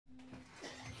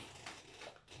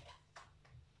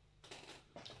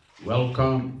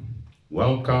Welcome,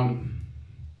 welcome,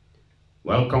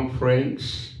 welcome,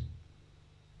 friends,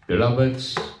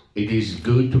 beloveds. It is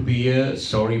good to be here.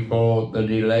 Sorry for the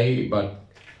delay, but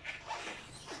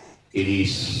it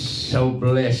is so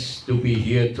blessed to be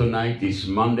here tonight. It's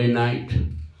Monday night,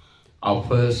 our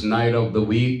first night of the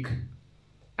week,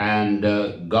 and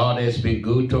God has been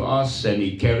good to us and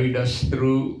He carried us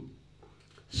through.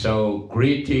 So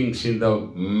greetings in the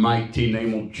mighty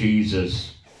name of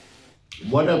Jesus.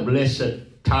 What a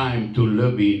blessed time to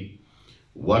live in.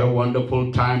 What a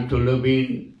wonderful time to live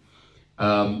in.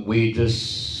 We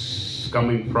just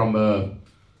coming from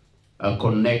a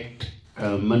Connect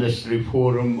ministry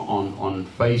forum on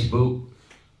Facebook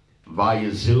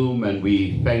via Zoom, and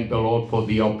we thank the Lord for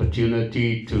the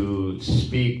opportunity to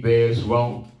speak there as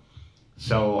well.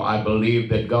 So I believe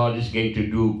that God is going to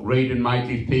do great and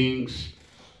mighty things.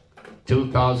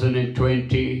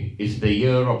 2020 is the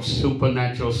year of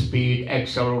supernatural speed,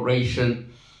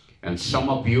 acceleration, and some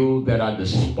of you that are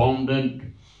despondent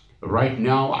right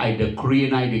now, I decree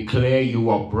and I declare you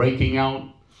are breaking out.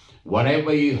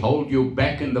 Whatever hold you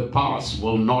back in the past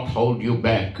will not hold you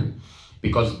back,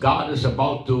 because God is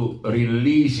about to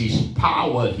release His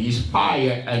power, His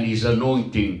fire, and His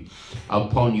anointing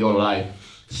upon your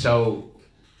life. So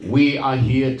we are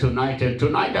here tonight, and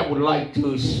tonight I would like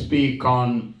to speak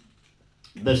on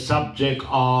the subject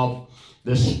of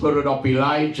the spirit of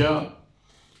Elijah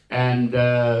and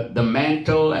the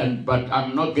mantle, but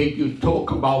I'm not going to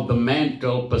talk about the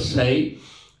mantle per se.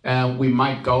 We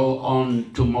might go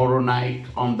on tomorrow night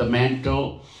on the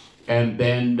mantle, and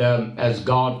then as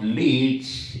God leads,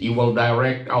 He will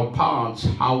direct our paths,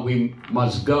 how we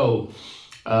must go.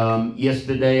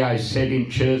 Yesterday I said in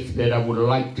church that I would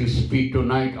like to speak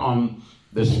tonight on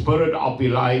the spirit of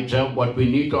Elijah. What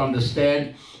we need to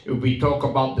understand, if we talk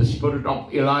about the spirit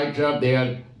of Elijah, there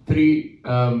are three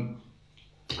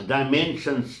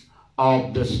dimensions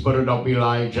of the spirit of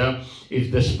Elijah.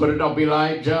 It's the spirit of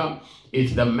Elijah,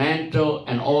 it's the mantle,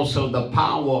 and also the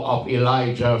power of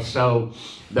Elijah. So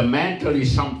the mantle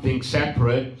is something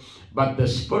separate, but the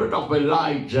spirit of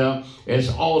Elijah is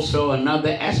also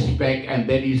another aspect, and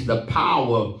that is the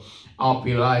power of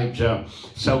Elijah.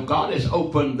 So God has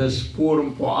opened this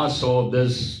forum for us, or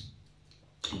this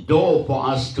door for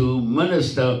us to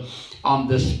minister on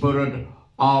the spirit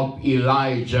of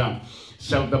Elijah.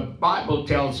 So the Bible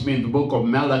tells me in the book of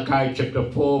Malachi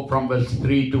chapter 4 from verse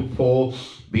 3 to 4,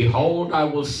 "Behold, I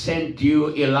will send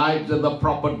you Elijah the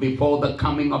prophet before the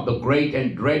coming of the great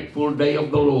and dreadful day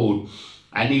of the Lord.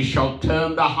 And he shall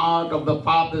turn the heart of the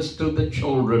fathers to the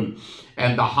children,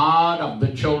 and the heart of the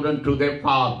children to their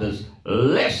fathers,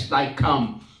 lest I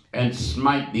come and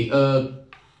smite the earth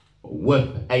with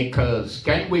a curse."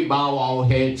 Can we bow our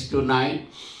heads tonight?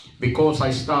 Because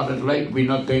I started late, we're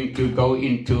not going to go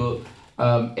into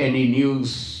any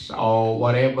news or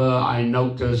whatever I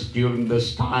noticed during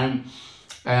this time.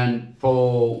 And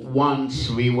for once,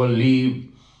 we will leave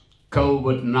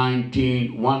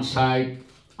COVID-19 one side,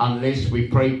 unless we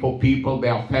pray for people,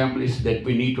 their families that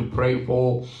we need to pray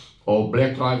for, or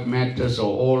Black Lives Matters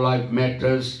or All Life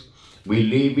Matters. We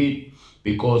leave it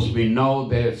because we know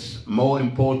there's more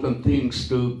important things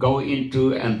to go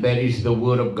into, and that is the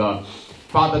Word of God.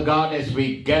 Father God, as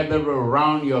we gather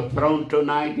around your throne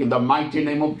tonight in the mighty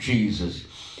name of Jesus,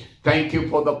 thank you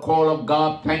for the call of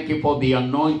God. Thank you for the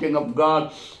anointing of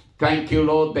God. Thank you,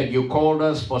 Lord, that you called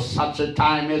us for such a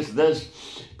time as this.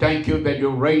 Thank you that you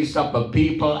raised up a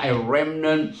people, a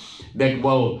remnant that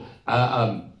will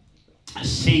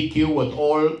seek you with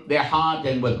all their heart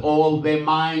and with all their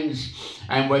minds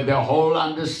and with their whole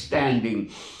understanding.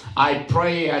 I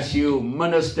pray as you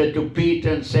ministered to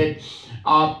Peter and said,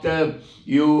 after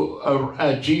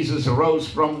Jesus rose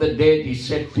from the dead, he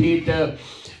said, Peter,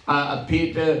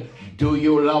 do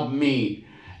you love me?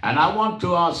 And I want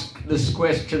to ask this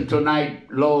question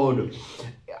tonight, Lord.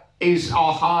 Is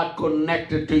our heart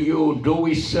connected to you? Do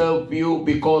we serve you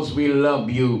because we love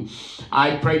you?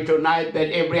 I pray tonight that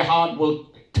every heart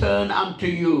will turn unto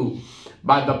you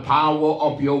by the power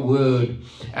of your word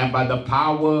and by the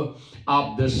power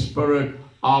of the Spirit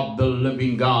of the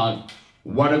living God.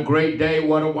 What a great day,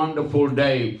 what a wonderful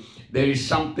day. There is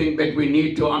something that we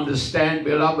need to understand,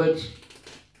 beloveds.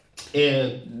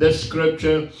 This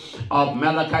scripture of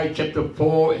Malachi chapter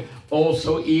 4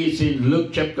 also is in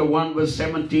Luke chapter 1 verse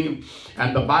 17.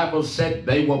 And the Bible said,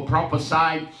 they will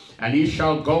prophesy, and he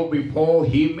shall go before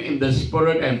him in the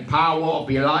spirit and power of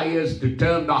Elias, to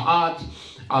turn the hearts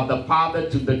of the father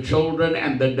to the children,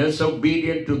 and the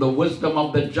disobedient to the wisdom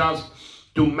of the just,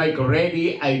 to make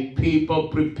ready a people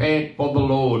prepared for the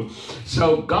Lord.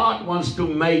 So God wants to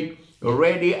make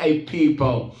ready a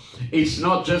people. It's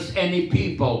not just any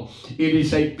people. It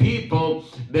is a people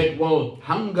that will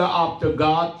hunger after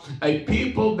God, a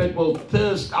people that will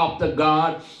thirst after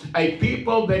God, a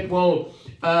people that will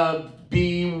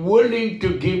be willing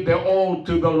to give their all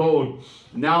to the Lord.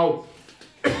 Now,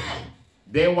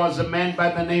 there was a man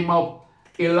by the name of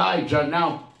Elijah.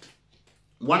 Now,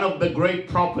 one of the great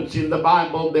prophets in the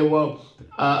Bible, there were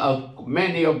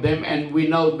many of them, and we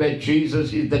know that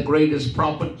Jesus is the greatest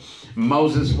prophet.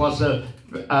 Moses was a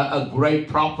great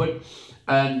prophet,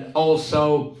 and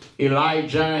also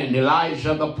Elijah and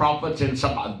Elijah the prophets, and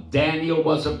Daniel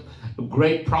was a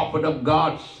great prophet of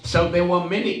God. So there were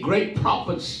many great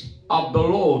prophets of the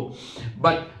Lord,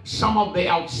 but some of the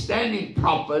outstanding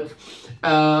prophets,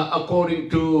 according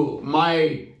to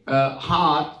my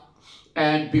heart,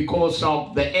 and because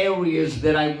of the areas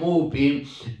that I moved in,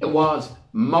 it was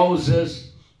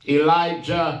Moses,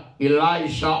 Elijah,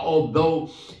 Elisha, although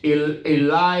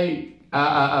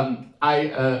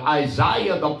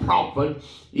Isaiah the prophet,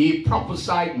 he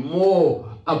prophesied more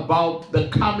about the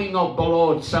coming of the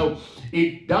Lord. So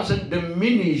it doesn't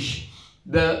diminish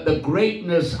the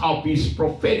greatness of his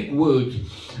prophetic words.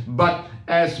 But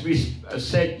as we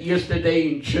said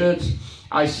yesterday in church,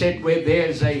 I said where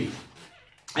there's a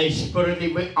spirit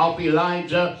of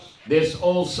Elijah, there's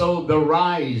also the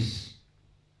rise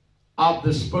of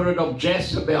the spirit of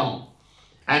Jezebel.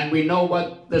 And we know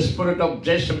what the spirit of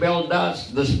Jezebel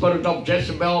does. The spirit of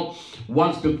Jezebel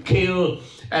wants to kill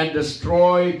and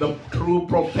destroy the true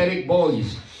prophetic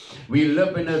voice. We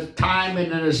live in a time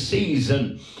and in a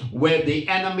season where the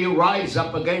enemy rise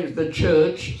up against the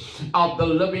church of the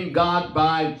living God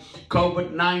by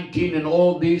COVID-19 and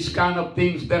all these kind of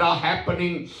things that are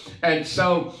happening. And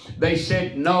so they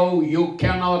said, no, you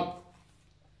cannot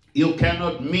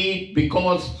meet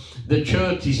because the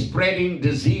church is spreading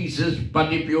diseases.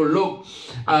 But if you look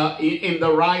in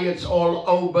the riots all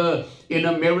over in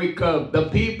America, the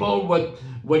people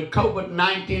with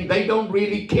COVID-19, they don't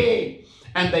really care.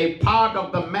 And they part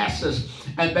of the masses,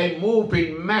 and they move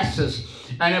in masses.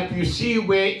 And if you see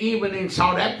where even in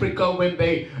South Africa, when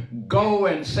they go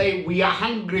and say, we are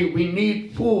hungry, we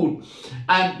need food,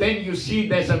 and then you see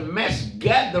there's a mass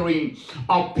gathering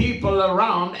of people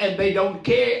around, and they don't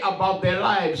care about their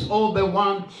lives. All they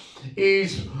want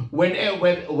is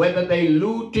whether they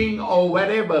looting or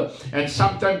whatever. And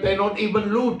sometimes they're not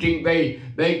even looting.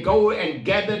 They go and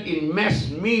gather in mass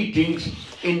meetings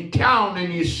in town,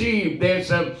 and you see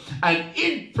there's an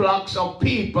influx of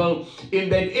people in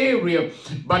that area.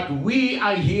 But we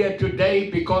are here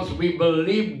today because we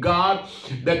believe God,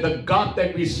 that the God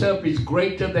that we serve is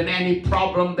greater than any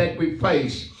problem that we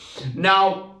face.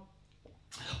 Now,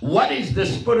 what is the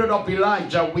spirit of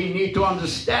Elijah? We need to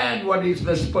understand what is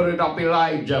the spirit of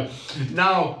Elijah.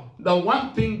 Now, the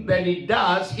one thing that it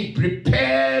does, it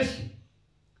prepares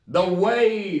the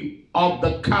way of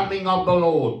the coming of the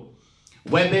Lord.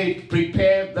 Whether it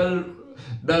prepares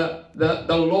the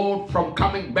Lord from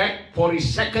coming back for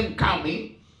his second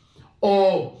coming,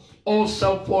 or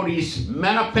also for his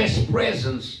manifest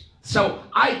presence. So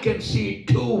I can see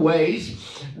two ways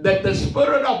that the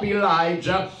spirit of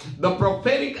Elijah, the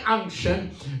prophetic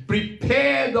unction,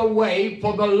 prepare the way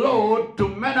for the Lord to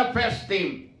manifest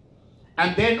him.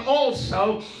 And then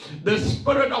also the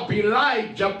spirit of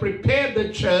Elijah prepared the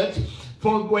church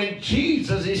for when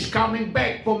Jesus is coming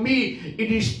back. For me,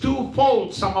 it is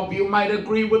twofold. Some of you might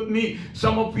agree with me.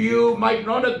 Some of you might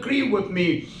not agree with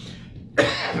me.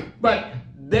 But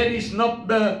that is not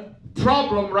the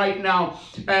problem right now.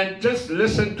 And just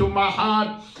listen to my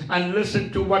heart and listen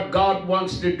to what God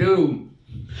wants to do.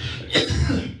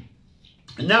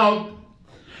 Now,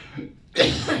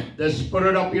 the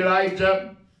spirit of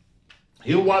Elijah,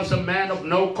 he was a man of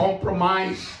no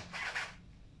compromise.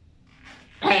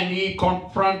 And he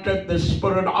confronted the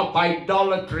spirit of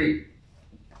idolatry.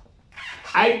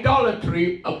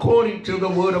 Idolatry, according to the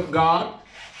word of God,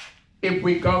 if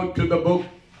we go to the book,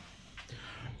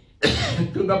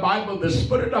 to the Bible, the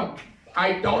spirit of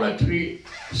idolatry,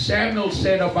 Samuel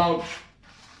said about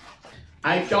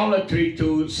idolatry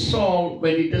to Saul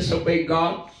when he disobeyed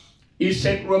God. He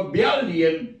said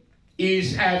rebellion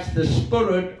is as the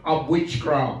spirit of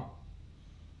witchcraft,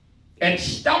 and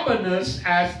stubbornness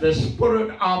as the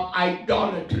spirit of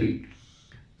idolatry.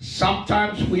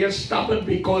 Sometimes we are stubborn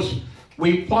because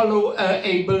we follow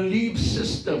a belief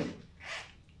system,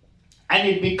 and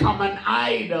it becomes an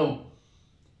idol.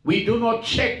 We do not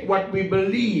check what we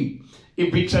believe,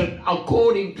 if it's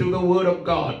according to the word of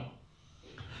God.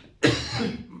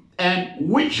 And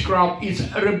witchcraft is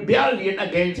a rebellion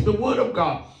against the word of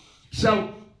God.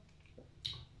 So,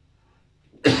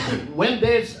 when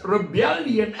there's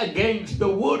rebellion against the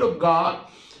word of God,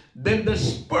 then the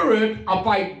spirit of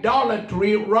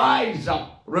idolatry rise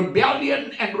up.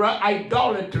 Rebellion and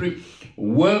idolatry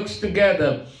works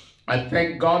together. I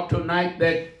thank God tonight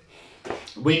that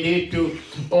we need to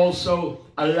also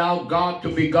allow God to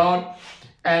be God.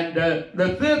 And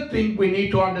the third thing we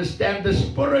need to understand, the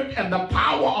spirit and the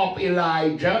power of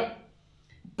Elijah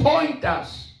point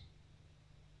us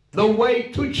the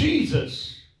way to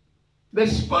Jesus. The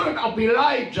spirit of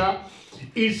Elijah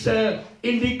is an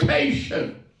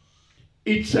indication.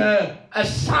 It's a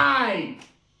sign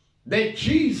that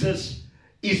Jesus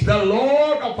is the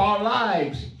Lord of our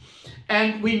lives.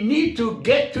 And we need to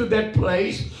get to that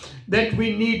place that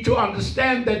we need to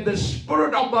understand that the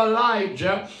spirit of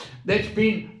Elijah that's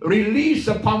been released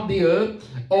upon the earth,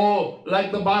 or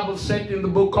like the Bible said in the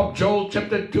book of Joel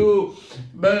chapter 2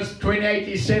 verse 28,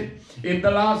 he said, in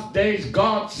the last days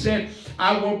God said,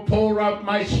 I will pour out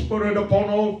my spirit upon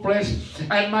all flesh,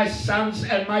 and my sons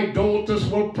and my daughters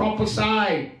will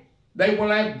prophesy. They will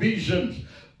have visions.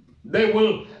 They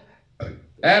will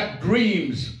have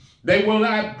dreams. They will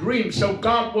have dreams. So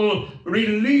God will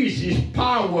release his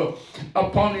power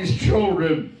upon his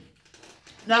children.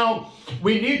 Now,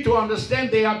 we need to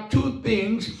understand there are two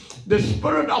things, the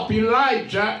spirit of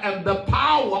Elijah and the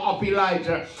power of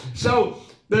Elijah. So,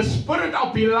 the spirit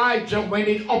of Elijah, when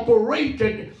it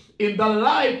operated in the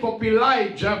life of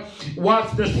Elijah,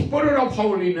 was the spirit of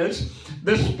holiness,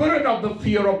 the spirit of the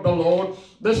fear of the Lord,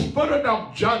 the spirit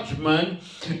of judgment,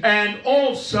 and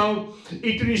also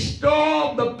it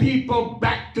restored the people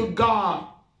back to God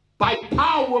by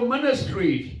power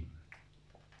ministries.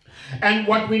 And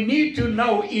what we need to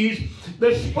know is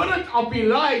the spirit of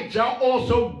Elijah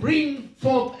also brings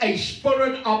forth a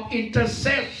spirit of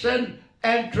intercession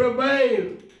and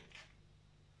travail.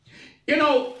 You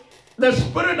know, the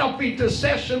spirit of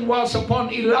intercession was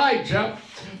upon Elijah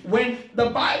when the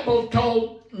Bible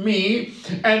told me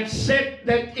and said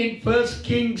that in 1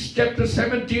 Kings chapter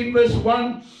 17 verse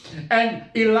 1, and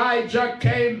Elijah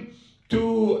came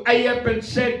to Ahab and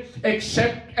said,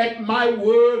 except at my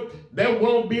word there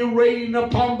will be rain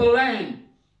upon the land.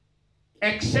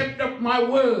 Except at my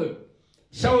word.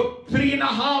 So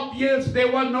 3.5 years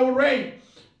there was no rain.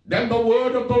 Then the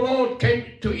word of the Lord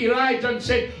came to Elijah and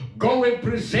said, go and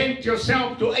present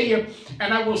yourself to Ahab,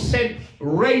 and I will send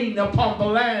rain upon the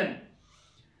land.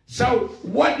 So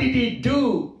what did he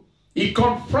do? He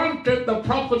confronted the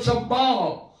prophets of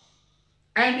Baal,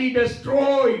 and he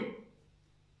destroyed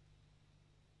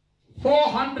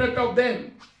 400 of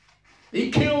them.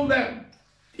 He killed them.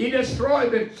 He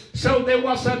destroyed them. So there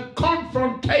was a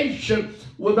confrontation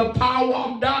with the power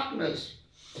of darkness.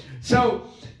 So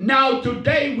now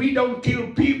today we don't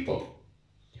kill people,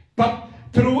 but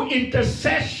through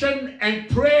intercession and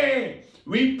prayer,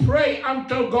 we pray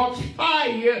until God's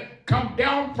fire come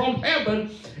down from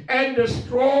heaven and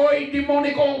destroy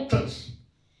demonic altars.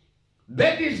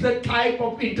 That is the type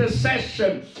of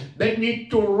intercession that needs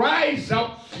to rise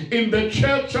up in the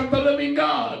church of the living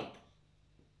God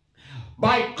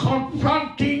by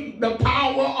confronting the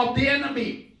power of the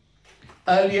enemy.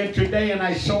 Earlier today, and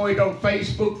I saw it on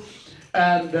Facebook,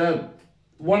 and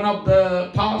one of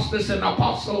the pastors and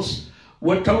apostles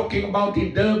were talking about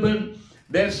in Durban,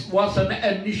 there was an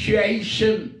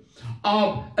initiation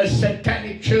of a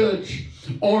satanic church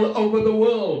all over the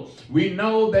world. We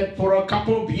know that for a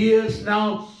couple of years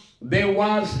now, there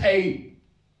was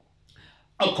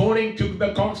according to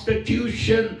the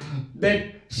constitution,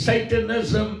 that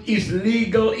Satanism is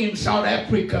legal in South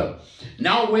Africa.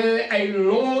 Now where a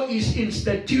law is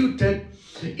instituted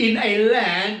in a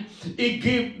land, it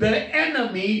gives the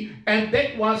enemy, and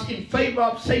that was in favor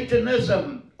of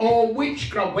Satanism or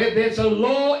witchcraft. Where there's a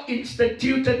law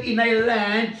instituted in a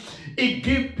land, it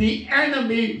gives the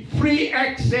enemy free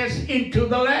access into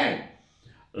the land.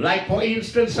 Like for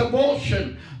instance,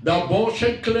 abortion. The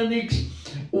abortion clinics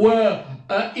were,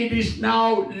 it is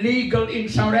now legal in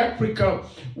South Africa,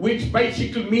 which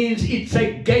basically means it's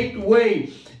a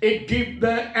gateway. It gives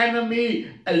the enemy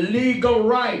a legal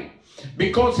right,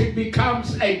 because it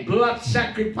becomes a blood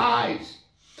sacrifice.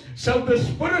 So the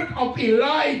spirit of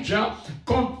Elijah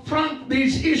confront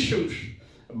these issues.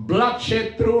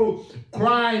 Bloodshed through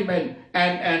crime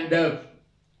and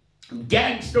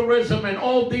gangsterism and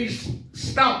all these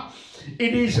stuff.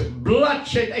 It is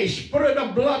bloodshed, a spirit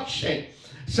of bloodshed.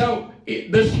 So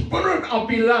the spirit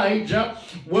of Elijah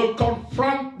will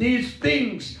confront these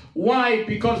things. Why?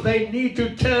 Because they need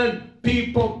to turn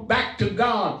people back to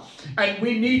God. And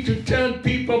we need to turn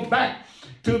people back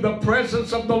to the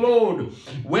presence of the Lord,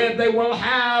 where they will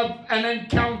have an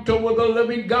encounter with the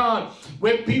living God,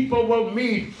 where people will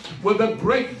meet with the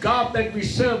great God that we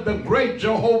serve, the great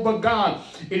Jehovah God.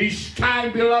 It is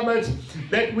time, beloveds,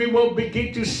 that we will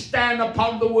begin to stand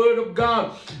upon the word of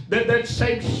God, that that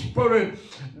same spirit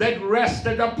that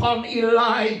rested upon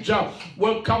Elijah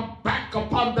will come back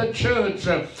upon the church,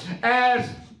 as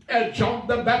John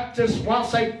the Baptist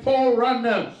was a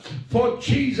forerunner for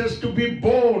Jesus to be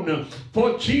born,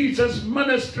 for Jesus'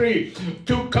 ministry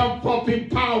to come forth in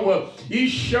power. He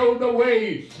showed the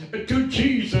way to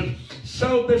Jesus.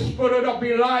 So the spirit of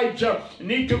Elijah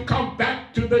need to come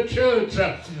back to the church,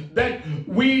 that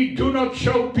we do not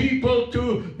show people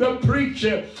to the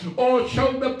preacher or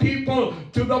show the people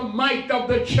to the might of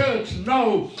the church,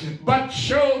 no, but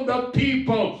show the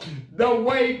people the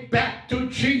way back to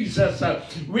Jesus.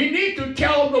 We need to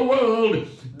tell the world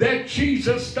that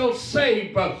Jesus still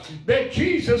saves, that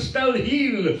Jesus still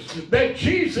heals, that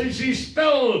Jesus is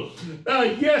still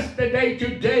yesterday,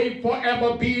 today,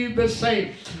 forever be the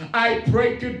same. I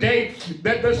pray today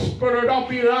that the spirit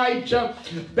of Elijah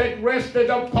that rested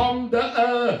upon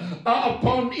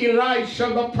upon Elisha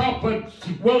the prophet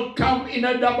will come in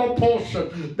a double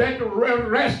portion, that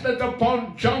rested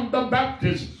upon John the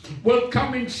Baptist will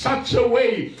come in such a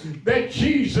way that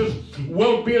Jesus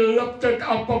will be lifted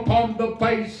up upon the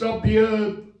face of the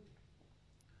earth.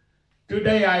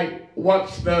 Today I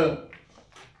watched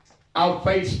our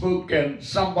Facebook, and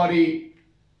somebody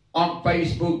on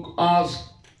Facebook asked,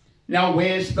 now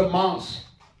where's the mass?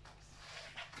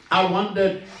 I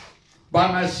wondered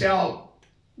by myself,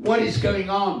 what is going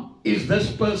on? Is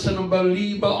this person a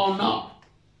believer or not?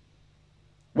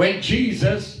 When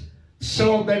Jesus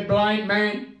saw that blind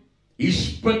man, he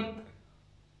spit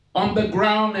on the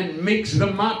ground and mixed the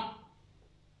mud,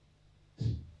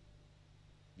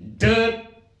 dirt,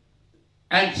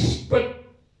 and spit.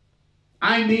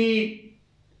 I mean,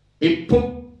 he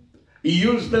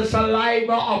used the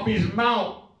saliva of his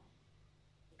mouth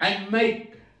and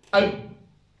make a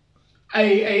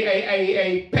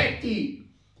patty,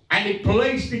 and he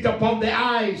placed it upon the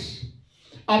eyes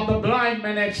of the blind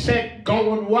man and said,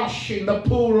 go and wash in the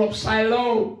pool of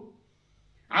Siloam.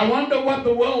 I wonder what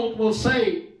the world will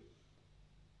say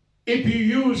if you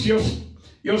use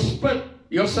your spit,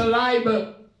 your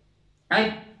saliva,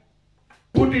 and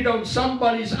put it on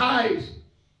somebody's eyes.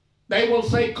 They will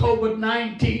say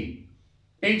COVID-19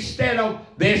 instead of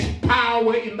there's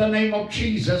power in the name of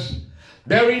Jesus.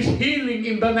 There is healing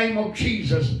in the name of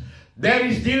Jesus. There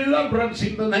is deliverance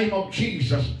in the name of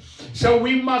Jesus. So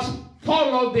we must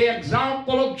follow the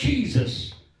example of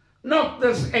Jesus, not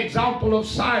this example of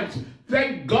science.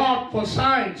 Thank God for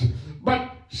science,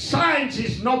 but science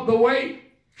is not the way.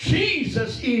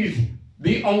 Jesus is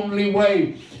the only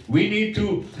way. We need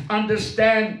to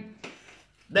understand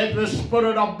that the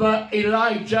spirit of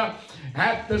Elijah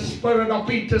had the spirit of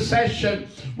intercession.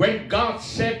 When God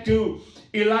said to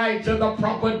Elijah the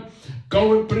prophet,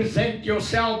 go and present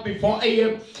yourself before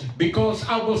Ahab, because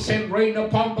I will send rain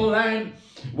upon the land.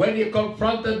 When he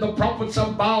confronted the prophets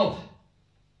of Baal,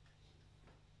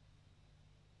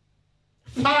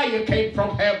 fire came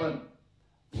from heaven.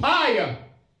 Fire.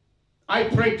 I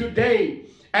pray today,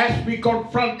 as we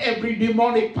confront every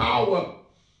demonic power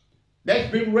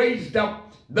that's been raised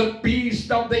up, the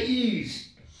beast of the east,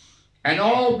 and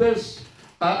all this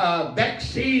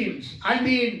vaccines. I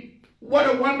mean,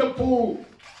 what a wonderful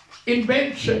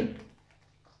invention.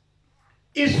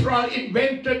 Israel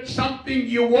invented something,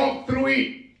 you walk through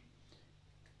it,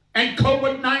 and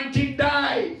COVID-19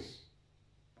 dies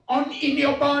in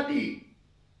your body.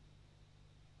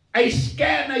 A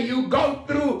scanner, you go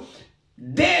through,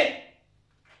 dead.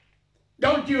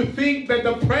 Don't you think that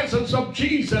the presence of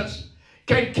Jesus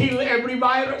can kill every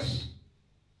virus?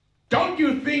 Don't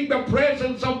you think the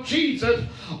presence of Jesus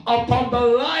upon the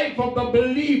life of the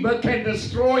believer can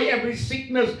destroy every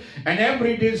sickness and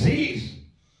every disease?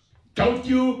 Don't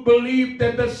you believe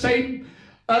that the same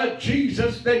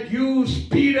Jesus that used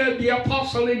Peter the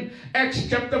apostle in Acts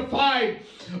chapter 5,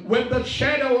 when the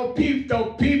shadow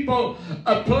of people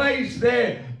placed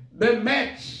their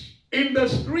mats in the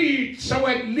street, so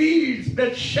at least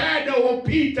the shadow of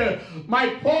Peter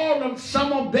might fall on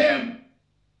some of them,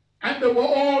 and they were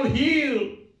all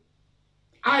healed.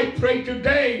 I pray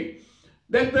today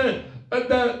that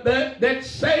that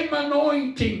same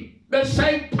anointing, the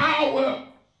same power,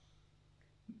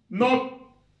 not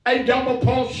a double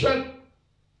portion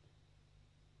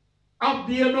of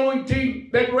the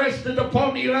anointing that rested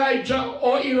upon Elijah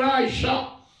or Elisha,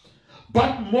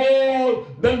 but more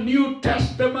the New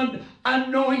Testament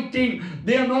anointing,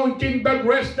 the anointing that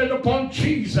rested upon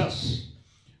Jesus.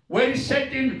 where he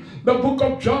said in the book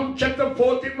of John chapter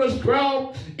 14 verse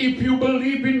 12, if you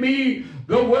believe in me,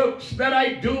 the works that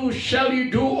I do shall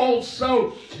you do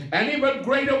also, and even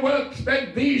greater works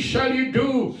than these shall you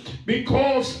do,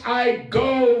 because I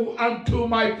go unto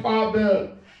my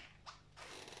Father.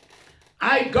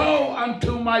 I go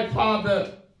unto my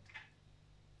Father.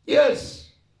 Yes,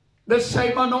 the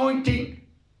same anointing,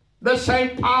 the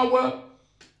same power,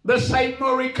 the same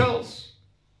miracles,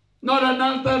 not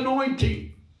another anointing,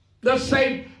 the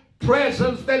same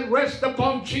presence that rests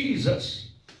upon Jesus.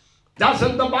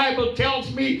 Doesn't the Bible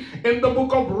tells me in the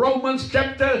book of Romans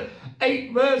chapter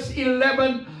 8 verse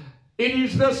 11, it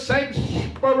is the same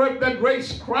Spirit that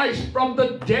raised Christ from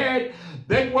the dead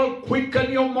that will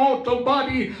quicken your mortal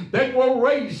body, that will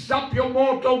raise up your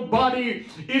mortal body.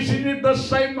 Isn't it the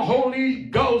same Holy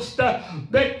Ghost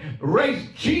that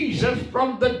raised Jesus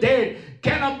from the dead?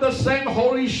 Cannot the same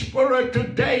Holy Spirit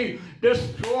today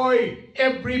destroy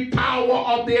every power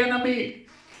of the enemy?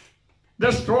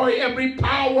 Destroy every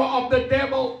power of the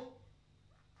devil?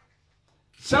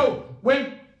 So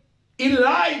when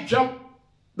Elijah,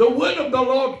 the word of the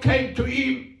Lord came to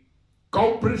him,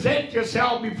 go present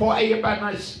yourself before Ahab, and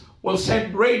I will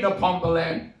send rain upon the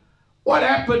land. What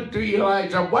happened to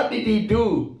Elijah? What did he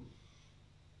do?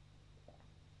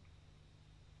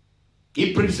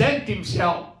 He presented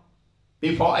himself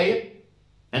before Ahab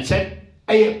and said,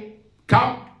 Ahab,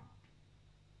 come.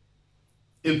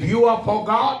 If you are for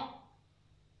God,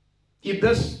 if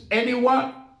there's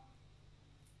anyone,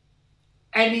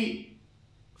 any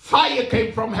fire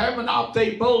came from heaven after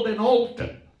he built an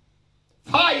altar.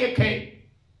 Fire came,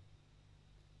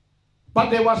 but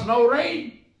there was no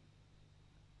rain.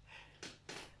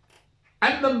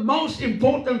 And the most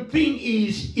important thing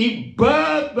is he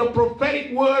birthed the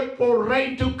prophetic word for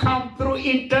rain to come through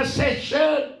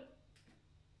intercession.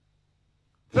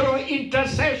 Through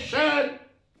intercession.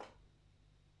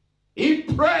 He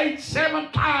prayed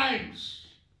 7 times.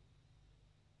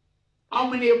 How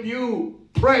many of you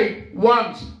prayed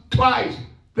once, twice,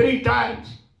 3 times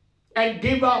and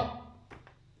give up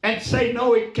and say,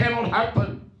 no, it cannot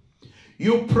happen?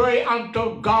 You pray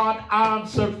until God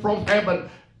answers from heaven.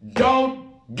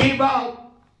 Don't give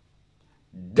up.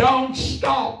 Don't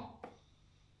stop.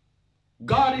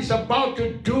 God is about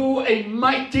to do a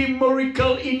mighty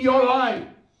miracle in your life.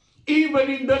 Even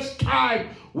in this time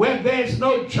where there's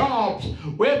no jobs,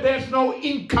 where there's no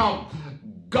income,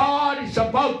 God is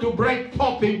about to break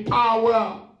forth in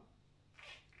power.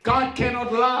 God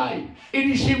cannot lie. It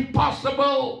is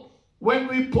impossible when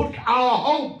we put our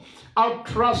hope, our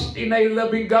trust in a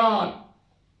living God.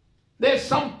 There's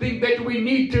something that we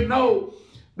need to know.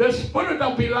 The spirit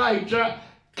of Elijah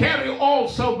carried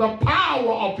also the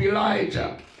power of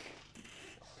Elijah.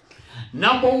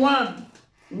 Number one,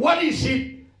 what is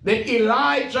it that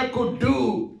Elijah could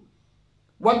do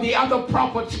what the other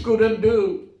prophets couldn't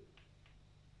do?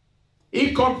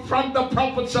 He confronted the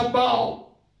prophets of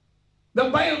Baal. The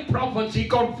Baal prophets, he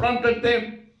confronted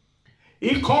them.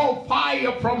 He called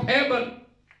fire from heaven.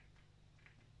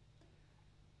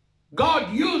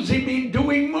 God used him in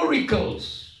doing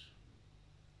miracles.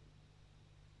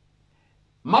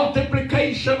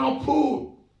 Multiplication of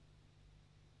food.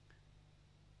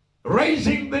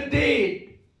 Raising the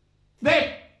dead. That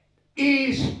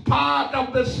is part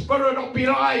of the spirit of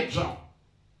Elijah.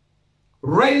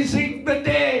 Raising the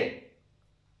dead.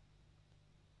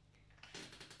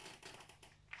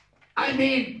 I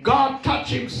mean, God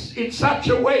touched him in such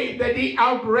a way that he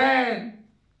outran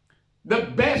the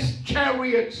best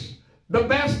chariots, the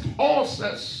best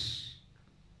horses,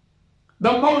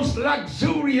 the most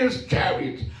luxurious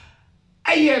chariots.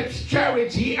 Ahab's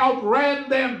chariots, he outran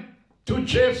them to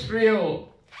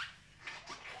Jezreel.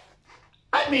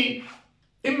 I mean,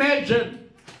 imagine,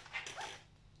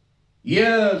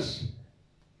 yes,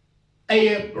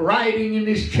 Ahab riding in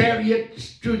his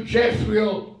chariots to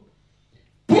Jezreel.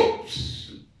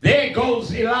 Poops! There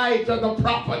goes Elijah the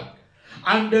prophet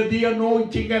under the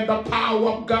anointing and the power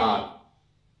of God.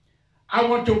 I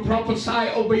want to prophesy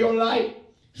over your life.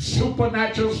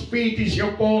 Supernatural speed is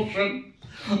your portion.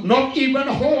 Not even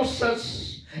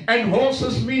horses. And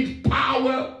horses means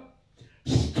power,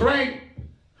 strength,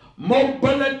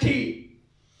 mobility.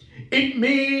 It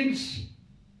means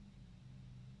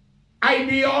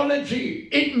ideology.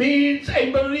 It means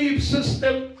a belief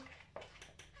system.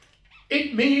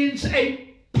 It means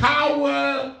a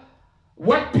power,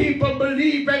 what people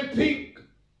believe and think.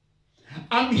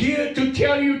 I'm here to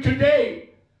tell you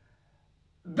today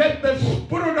that the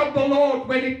Spirit of the Lord,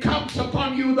 when it comes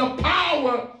upon you, the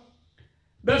power,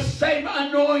 the same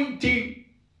anointing,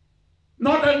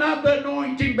 not another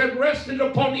anointing, but rested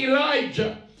upon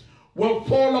Elijah, will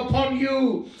fall upon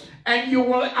you, and you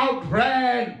will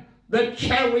outrun the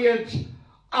chariots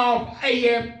of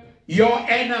Ahab, your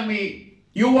enemy.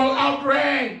 You will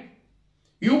outrun.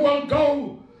 You will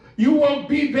go. You will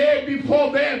be there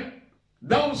before them.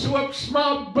 Those who have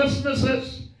small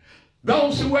businesses,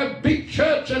 those who have big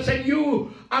churches, and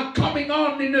you are coming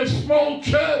on in a small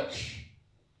church.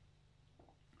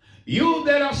 You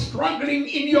that are struggling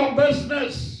in your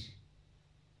business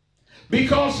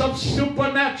because of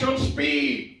supernatural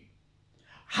speed.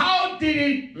 How did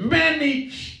it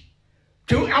manage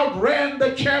to outrun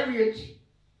the chariots?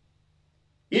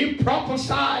 He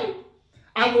prophesied,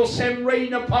 I will send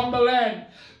rain upon the land.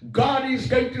 God is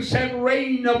going to send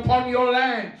rain upon your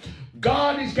land.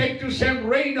 God is going to send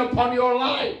rain upon your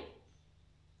life.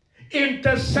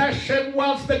 Intercession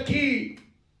was the key.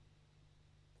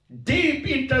 Deep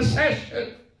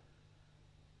intercession.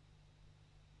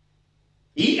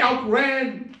 He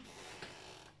outran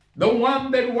the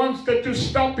one that wanted to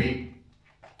stop him.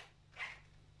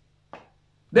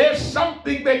 There's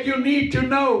something that you need to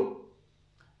know.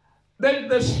 That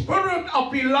the spirit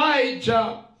of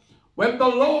Elijah, when the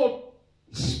Lord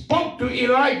spoke to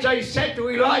Elijah, he said to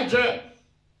Elijah,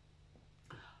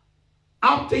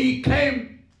 after he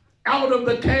came out of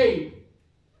the cave,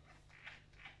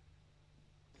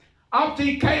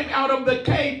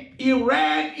 he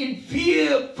ran in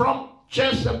fear from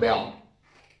Jezebel.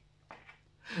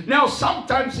 Now,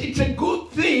 sometimes it's a good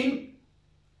thing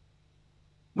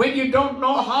when you don't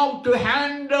know how to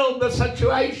handle the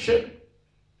situation,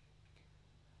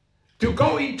 to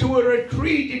go into a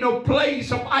retreat in a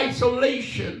place of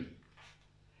isolation,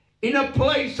 in a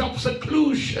place of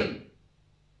seclusion.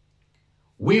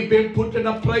 We've been put in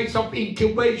a place of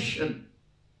incubation.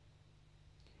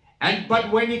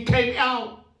 But when he came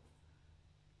out,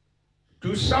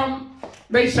 to some,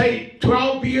 they say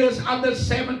 12 years, others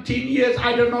 17 years,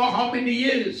 I don't know how many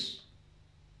years.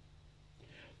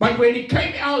 But when he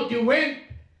came out, he went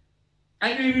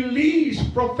and he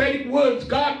released prophetic words.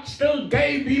 God still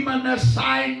gave him an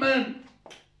assignment.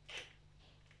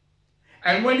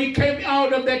 And when he came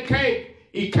out of that cave,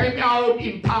 he came out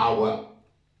in power.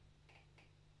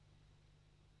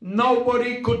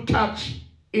 Nobody could touch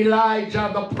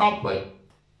Elijah the prophet.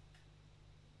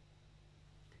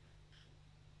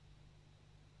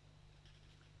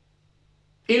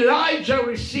 Elijah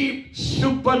received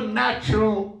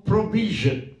supernatural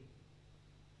provision.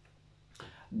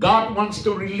 God wants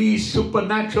to release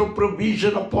supernatural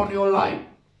provision upon your life.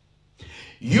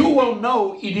 You will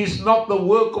know it is not the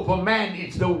work of a man,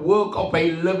 it's the work of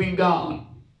a living God.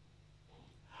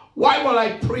 Why will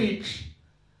I preach?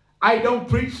 I don't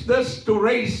preach this to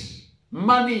raise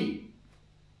money,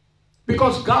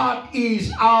 because God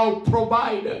is our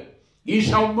provider.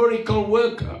 He's our miracle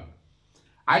worker.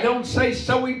 I don't say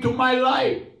sow into my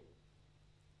life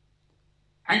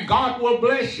and God will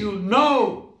bless you.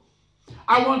 No.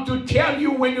 I want to tell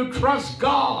you, when you trust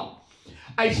God,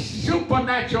 a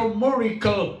supernatural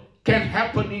miracle can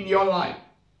happen in your life.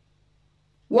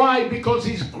 Why? Because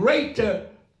He's greater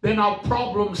than our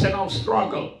problems and our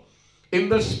struggle. In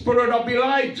the spirit of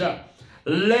Elijah,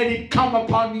 let it come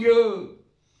upon you.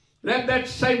 Let that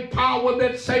same power,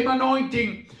 that same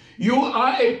anointing, you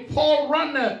are a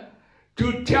forerunner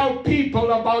to tell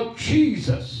people about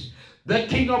Jesus, the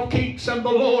King of Kings and the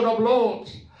Lord of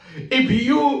Lords. If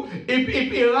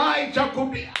Elijah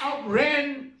could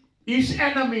outrun his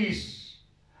enemies,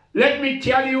 let me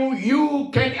tell you, you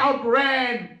can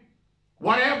outrun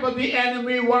whatever the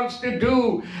enemy wants to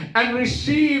do and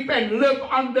receive and live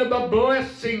under the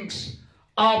blessings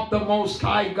of the Most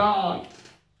High God.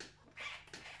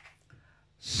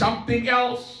 Something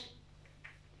else.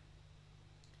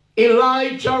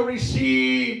 Elijah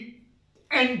received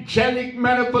angelic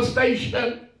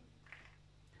manifestation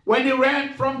when he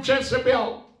ran from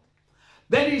Jezebel.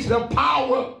 That is the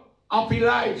power of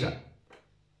Elijah.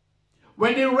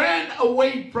 When he ran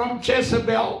away from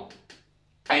Jezebel,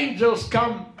 angels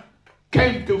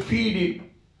came to feed him.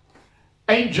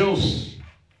 Angels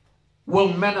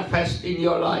will manifest in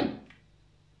your life.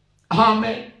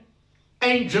 Amen.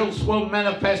 Angels will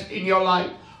manifest in your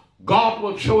life. God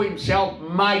will show Himself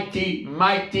mighty,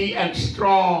 mighty and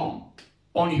strong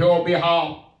on your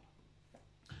behalf.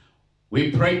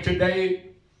 We pray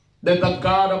today that the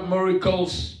God of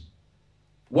miracles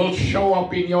will show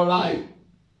up in your life.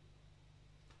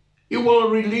 He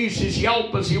will release His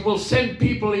helpers. He will send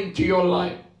people into your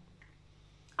life.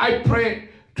 I pray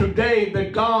today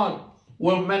that God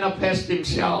will manifest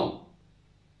Himself.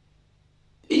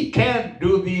 He can't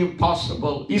do the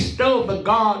impossible. He's still the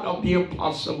God of the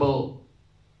impossible.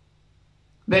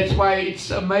 That's why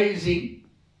it's amazing.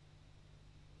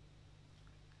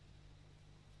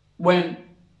 when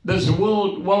this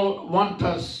world will want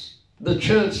us, the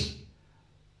church,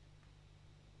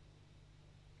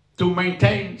 to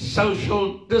maintain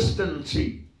social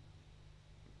distancing.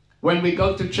 When we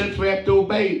go to church, we have to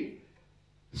obey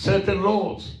certain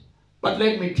laws. But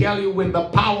let me tell you, when the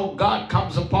power of God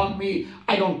comes upon me,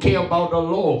 I don't care about the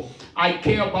law. I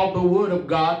care about the Word of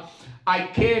God. I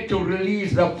care to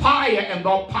release the fire and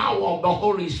the power of the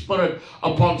Holy Spirit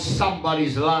upon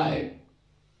somebody's life.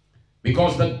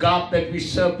 Because the God that we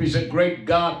serve is a great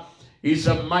God. He's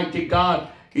a mighty God.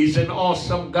 He's an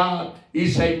awesome God.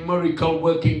 He's a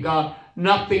miracle-working God.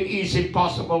 Nothing is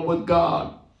impossible with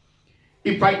God.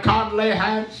 If I can't lay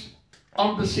hands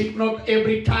on the sick, not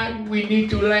every time we need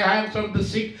to lay hands on the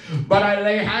sick, but I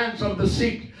lay hands on the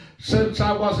sick since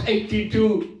I was 18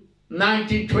 to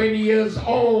 19, 20 years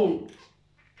old.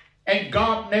 And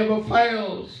God never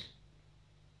fails.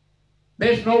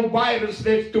 There's no virus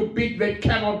that's too big that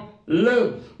cannot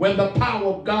live when the power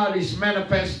of God is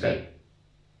manifested.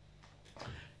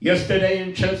 Yesterday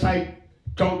in church, I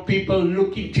told people,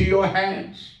 look into your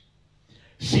hands.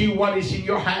 See what is in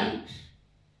your hands.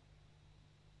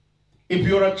 If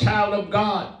you're a child of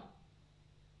God,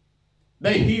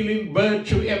 the healing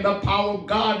virtue and the power of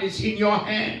God is in your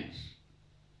hands.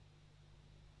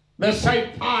 The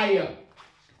same fire,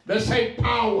 the same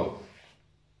power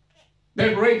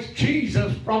that raised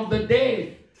Jesus from the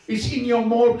dead is in your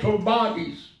mortal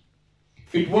bodies.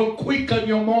 It will quicken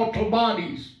your mortal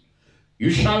bodies. You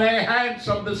shall lay hands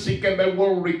on the sick and they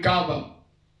will recover.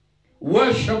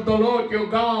 Worship the Lord your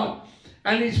God,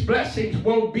 and His blessings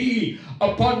will be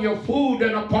upon your food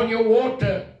and upon your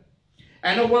water.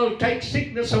 And it will take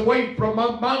sickness away from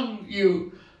among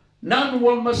you. None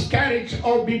will miscarriage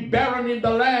or be barren in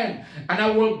the land. And I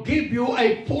will give you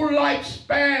a full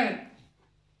lifespan.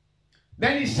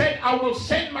 Then He said, I will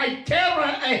send my terror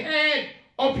ahead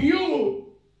of you.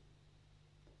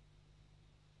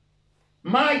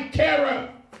 My terror.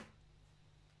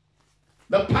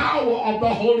 The power of the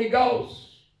Holy Ghost.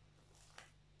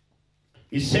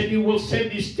 He said He will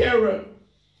send His terror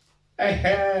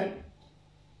ahead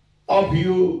of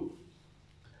you.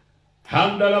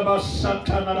 I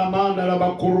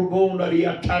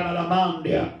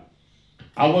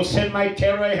will send my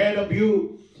terror ahead of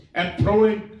you and throw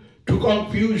into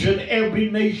confusion every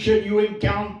nation you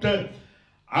encounter.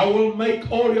 I will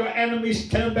make all your enemies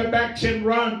turn their backs and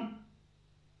run.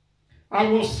 I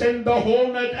will send the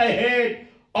hornet ahead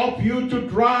of you to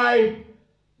drive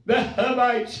the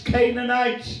Hivites,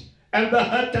 Canaanites, and the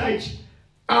Hittites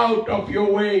out of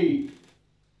your way.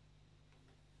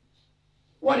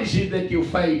 What is it that you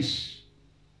face?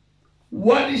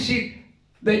 What is it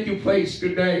that you face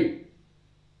today?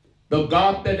 The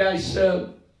God that I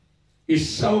serve is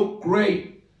so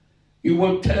great, He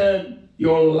will turn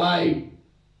your life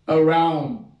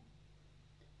around.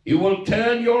 He will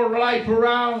turn your life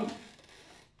around.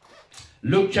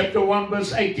 Luke chapter 1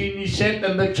 verse 18, He said,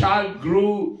 and the child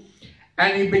grew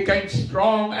and he became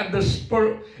strong and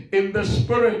in the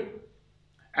spirit,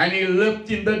 and he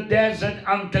lived in the desert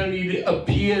until he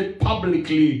appeared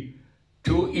publicly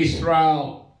to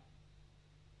Israel.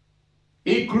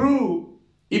 He grew,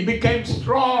 he became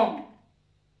strong,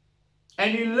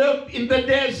 and he lived in the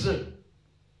desert.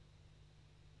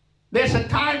 There's a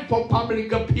time for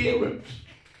public appearance.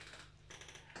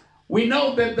 We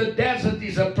know that the desert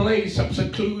is a place of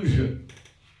seclusion.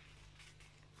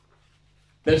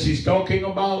 This is talking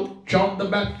about John the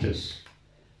Baptist.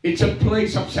 It's a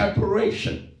place of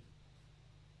separation.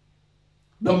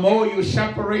 The more you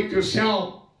separate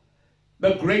yourself,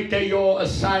 the greater your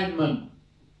assignment.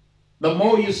 The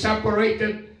more you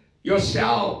separated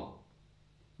yourself,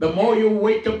 the more you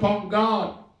wait upon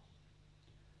God,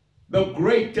 the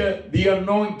greater the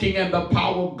anointing and the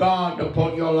power of God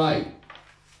upon your life.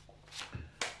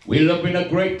 We live in a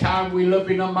great time. We live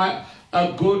in a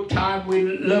good time. We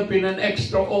live in an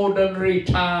extraordinary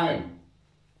time.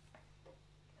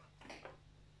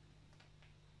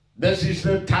 This is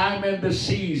the time and the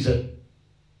season.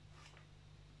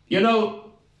 You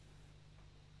know,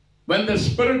 when the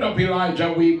spirit of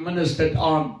Elijah, we ministered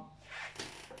on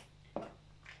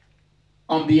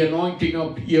the anointing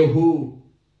of Jehu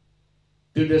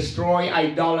to destroy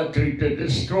idolatry, to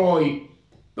destroy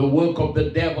the work of the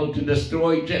devil, to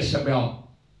destroy Jezebel.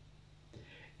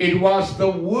 It was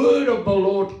the word of the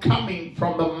Lord coming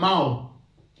from the mouth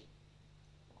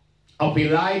of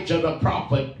Elijah the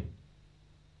prophet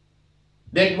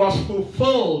that was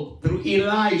fulfilled through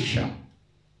Elisha.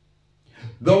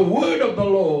 The word of the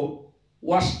Lord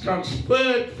was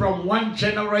transferred from one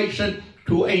generation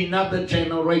to another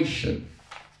generation.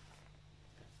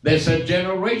 There's a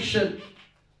generation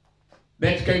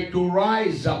that's going to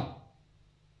rise up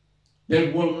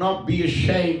that will not be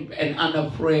ashamed and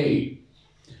unafraid.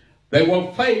 They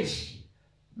will face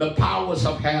the powers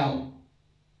of hell.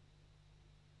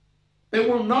 They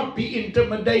will not be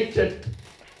intimidated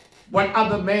what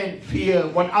other men fear,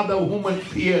 what other women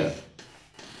fear.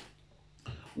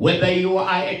 Whether you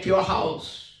are at your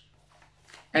house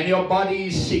and your body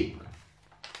is sick,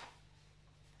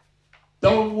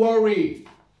 don't worry.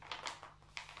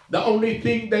 The only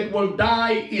thing that will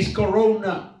die is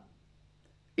corona.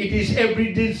 It is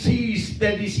every disease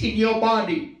that is in your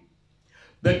body.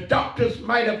 The doctors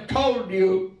might have told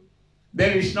you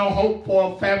there is no hope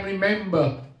for a family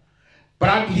member. But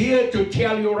I'm here to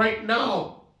tell you right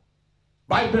now,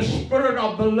 by the Spirit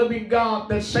of the living God,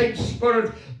 the same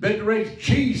Spirit that raised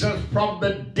Jesus from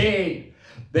the dead,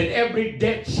 that every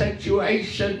dead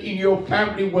situation in your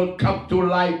family will come to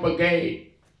life again.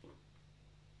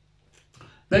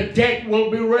 The dead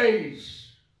will be raised.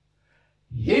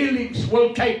 Healings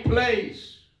will take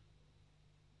place.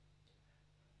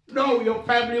 No, your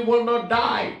family will not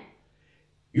die.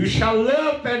 You shall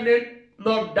live and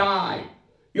not die.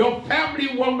 Your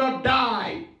family will not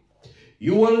die.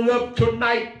 You will live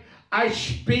tonight. I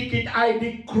speak it, I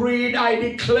decree it, I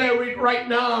declare it right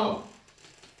now.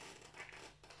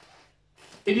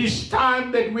 It is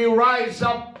time that we rise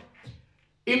up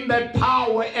in that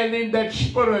power and in that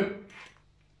spirit.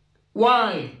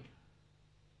 Why?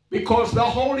 Because the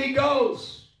Holy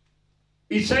Ghost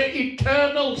is an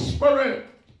eternal spirit.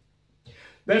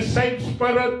 The same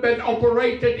spirit that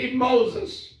operated in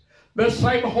Moses. The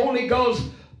same Holy Ghost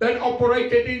that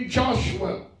operated in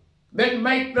Joshua. That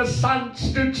made the sun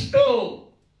stood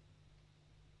still.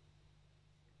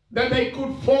 That they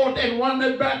could fight and win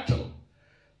a battle.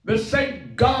 The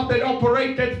same God that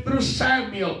operated through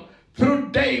Samuel,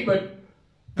 through David,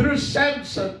 through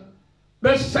Samson.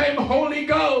 The same Holy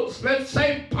Ghost, that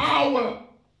same power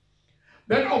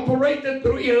that operated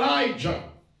through Elijah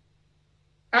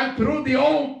and through the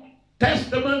Old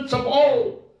Testaments of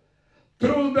old,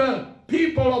 through the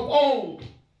people of old,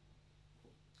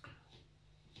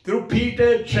 through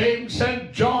Peter, James,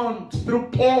 and John, through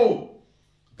Paul,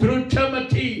 through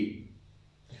Timothy,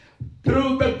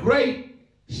 through the great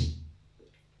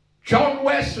John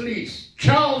Wesley's,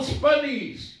 Charles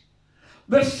Finney's,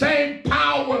 the same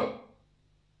power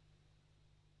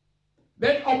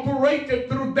that operated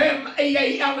through them,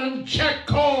 A.A. Allen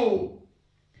Checo,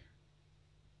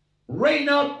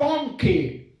 Reinhard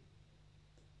Bonnke,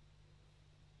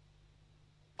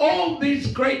 all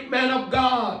these great men of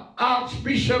God,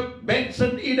 Archbishop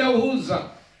Benson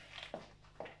Idahusa.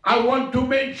 I want to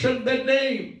mention the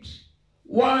names.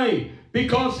 Why?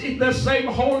 Because it's the same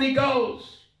Holy Ghost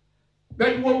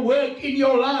that will work in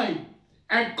your life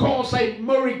and cause a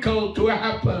miracle to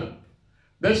happen.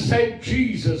 The same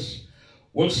Jesus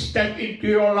will step into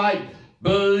your life.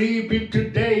 Believe him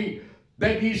today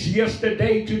that he's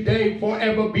yesterday, today,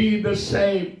 forever be the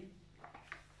same.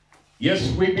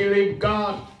 Yes, we believe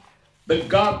God. The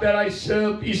God that I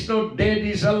serve is not dead,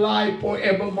 he's alive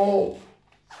forevermore.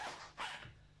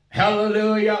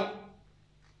 Hallelujah.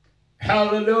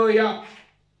 Hallelujah.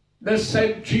 The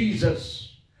same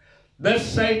Jesus. The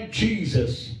same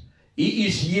Jesus. He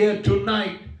is here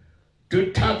tonight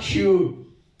to touch you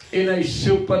in a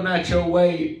supernatural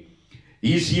way.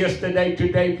 He's yesterday,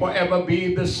 today, forever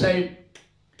be the same.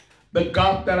 The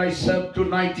God that I serve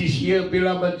tonight is here,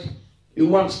 beloved. He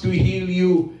wants to heal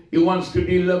you. He wants to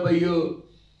deliver you.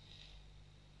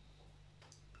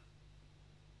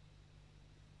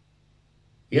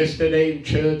 Yesterday in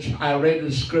church, I read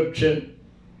the scripture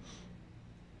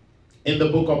in the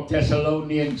book of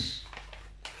Thessalonians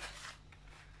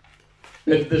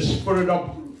that the spirit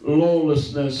of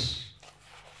lawlessness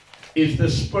is the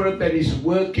spirit that is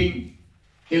working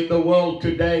in the world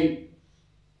today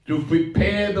to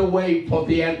prepare the way for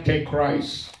the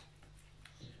Antichrist.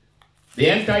 The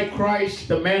Antichrist,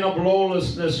 the man of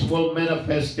lawlessness, will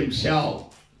manifest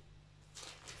himself.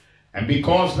 And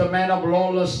because the man of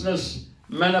lawlessness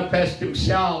manifests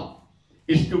himself,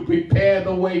 is to prepare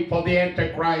the way for the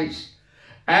Antichrist,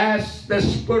 as the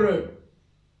spirit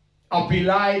of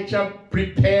Elijah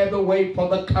prepared the way for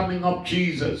the coming of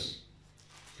Jesus.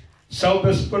 So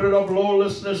the spirit of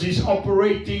lawlessness is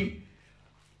operating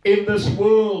in this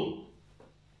world.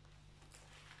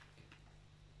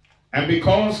 And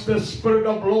because the spirit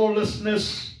of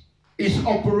lawlessness is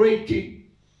operating,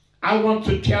 I want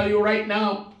to tell you right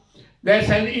now, there's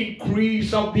an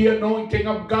increase of the anointing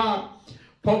of God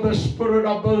for the Spirit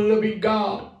of the living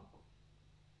God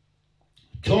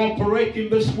to operate in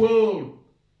this world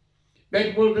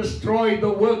that will destroy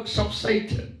the works of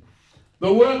Satan,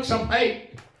 the works of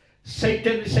hate.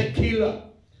 Satan is a killer.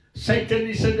 Satan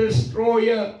is a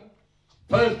destroyer.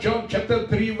 1 John chapter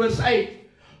 3 verse 8.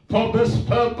 For this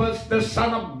purpose the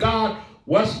Son of God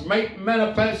was made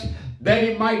manifest, that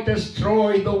he might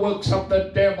destroy the works of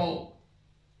the devil.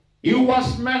 He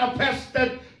was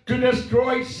manifested to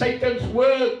destroy Satan's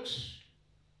works.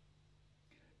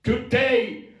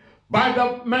 Today, by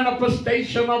the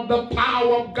manifestation of the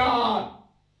power of God,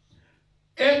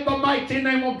 in the mighty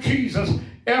name of Jesus,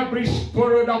 every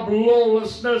spirit of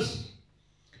lawlessness,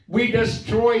 we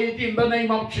destroy it in the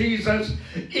name of Jesus,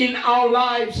 in our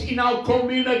lives, in our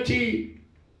community.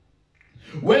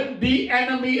 When the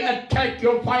enemy attacks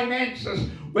your finances,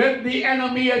 when the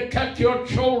enemy attacks your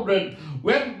children,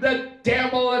 when the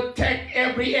devil attacks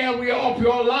every area of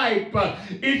your life,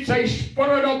 it's a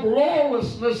spirit of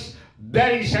lawlessness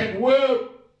that is at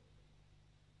work.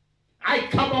 I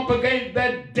come up against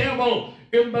that devil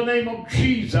in the name of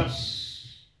Jesus.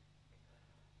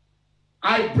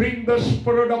 I bring the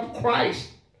Spirit of Christ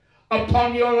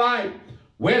upon your life,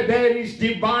 where there is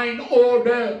divine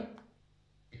order,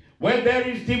 where there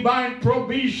is divine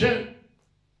provision.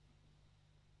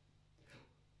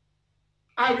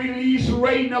 I release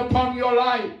rain upon your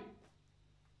life.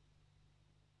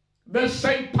 The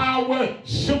same power,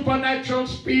 supernatural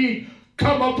speed,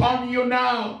 come upon you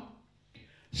now.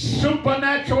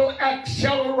 Supernatural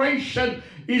acceleration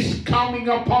is coming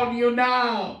upon you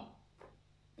now.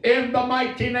 In the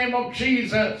mighty name of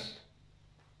Jesus.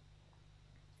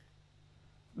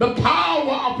 The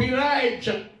power of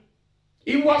Elijah,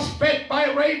 he was fed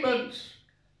by ravens.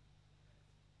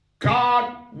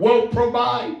 God will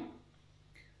provide.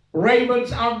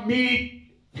 Ravens are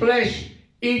meat,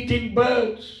 flesh-eating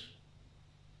birds.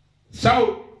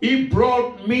 So he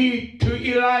brought meat to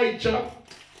Elijah.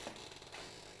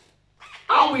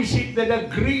 How is it that a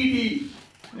greedy,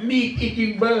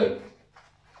 meat-eating bird?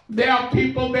 There are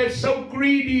people that are so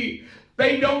greedy,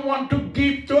 they don't want to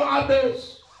give to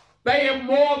others. They have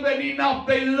more than enough.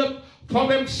 They look for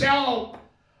themselves.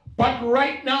 But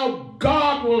right now,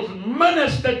 God will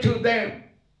minister to them.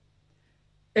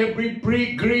 Every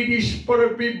greedy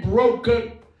spirit be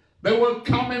broken. They will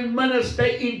come and minister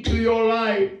into your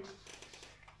life.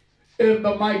 In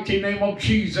the mighty name of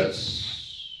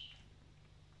Jesus.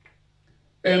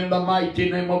 In the mighty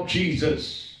name of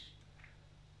Jesus.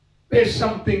 There's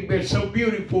something that's so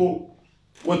beautiful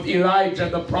with Elijah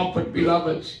the prophet,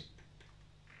 beloveds.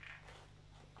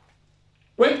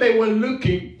 When they were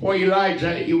looking for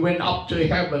Elijah, he went up to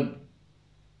heaven.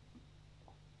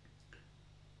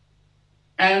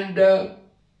 And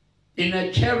in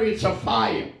a chariot of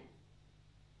fire,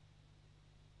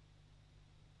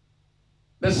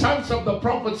 the sons of the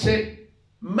prophet said,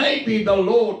 maybe the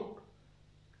Lord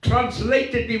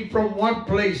translated him from one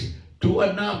place to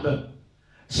another.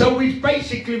 So which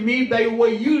basically means they were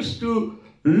used to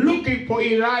looking for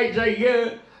Elijah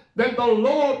here, that the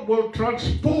Lord will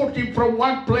transport him from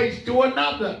one place to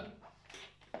another.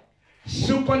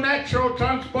 Supernatural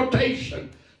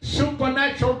transportation,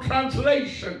 supernatural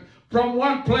translation from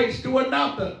one place to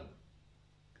another.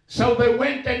 So they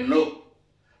went and looked.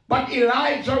 But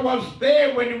Elijah was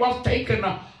there when he was taken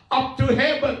up to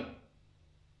heaven.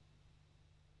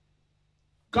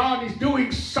 God is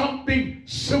doing something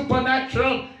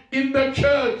supernatural in the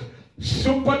church.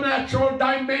 Supernatural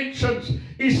dimensions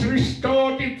is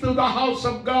restored into the house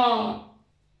of God.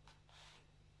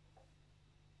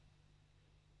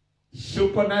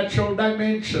 Supernatural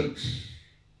dimensions.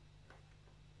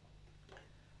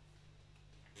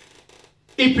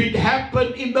 If it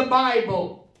happened in the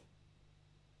Bible,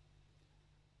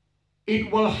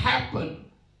 it will happen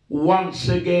once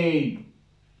again.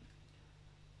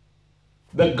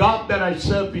 The God that I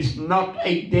serve is not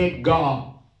a dead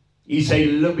God. He's a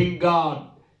living God.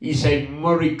 He's a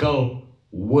miracle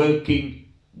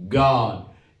working God.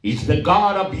 He's the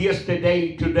God of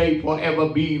yesterday, today, forever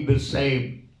being the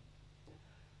same.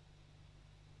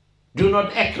 Do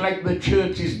not act like the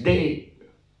church is dead.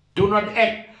 Do not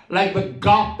act like the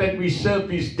God that we serve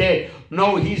is dead.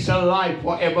 No, he's alive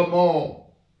forevermore.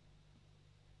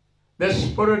 The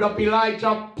spirit of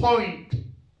Elijah points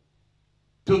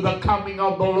to the coming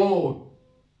of the Lord.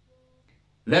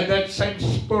 Let that same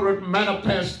spirit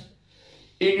manifest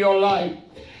in your life.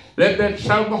 Let that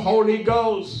same Holy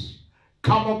Ghost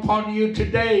come upon you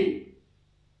today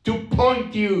to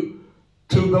point you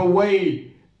to the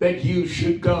way that you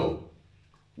should go.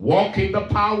 Walk in the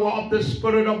power of the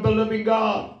Spirit of the living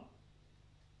God.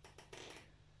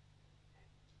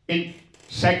 In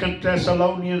 2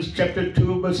 Thessalonians chapter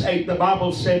 2 verse 8, the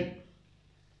Bible said,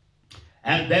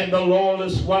 and then the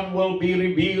lawless one will be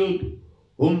revealed,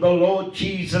 whom the Lord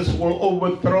Jesus will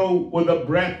overthrow with the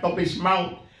breath of his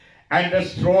mouth and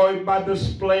destroy by the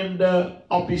splendor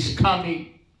of his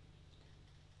coming.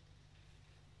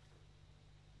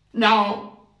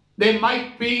 Now, there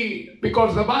might be,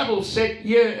 because the Bible said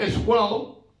here as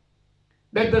well,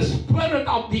 that the spirit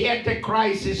of the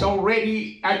Antichrist is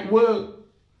already at work.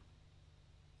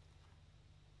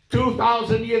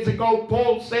 2,000 years ago,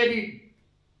 Paul said it.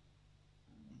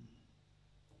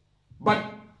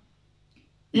 But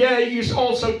yeah, he's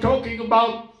also talking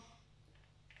about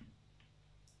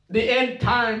the end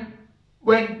time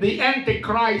when the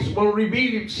Antichrist will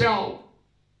reveal himself.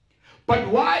 But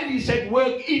while he's at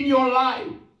work in your life,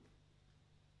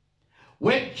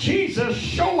 when Jesus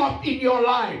show up in your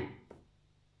life,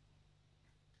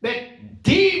 that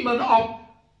demon of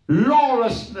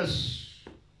lawlessness,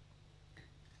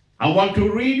 I want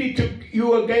to read it to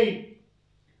you again.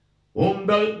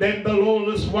 Then the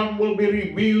lawless one will be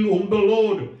revealed, whom the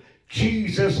Lord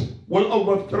Jesus will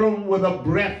overthrow with the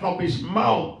breath of his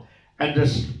mouth and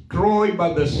destroy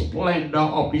by the splendor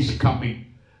of his coming.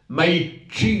 May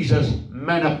Jesus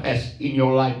manifest in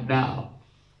your life now.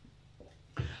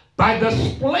 By the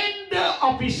splendor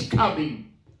of his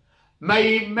coming,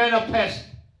 may he manifest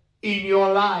in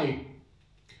your life.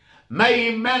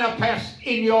 May he manifest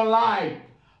in your life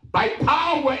by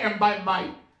power and by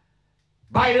might,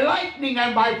 by lightning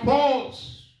and by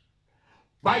force,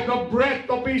 by the breath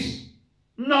of his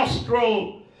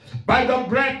nostril, by the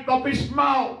breath of his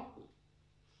mouth.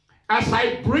 As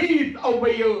I breathe over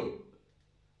you,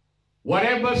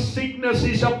 whatever sickness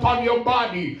is upon your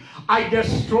body, I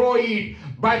destroy it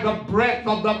by the breath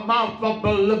of the mouth of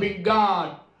the living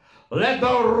God. Let the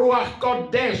Ruach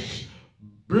Kodesh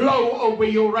blow over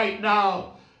you right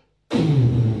now.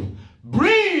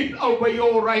 Breathe over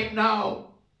you right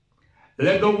now.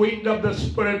 Let the wind of the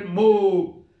Spirit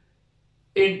move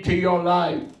into your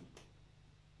life.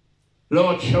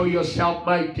 Lord, show yourself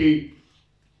mighty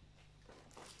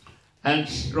and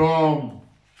strong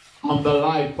on the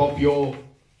life of your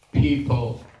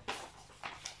people.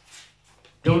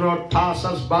 Do not pass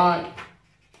us by.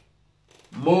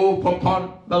 Move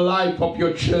upon the life of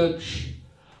your church.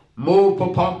 Move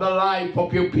upon the life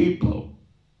of your people.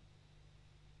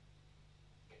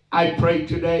 I pray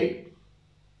today,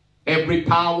 every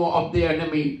power of the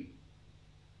enemy,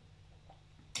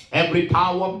 every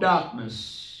power of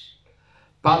darkness,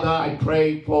 Father, I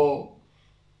pray for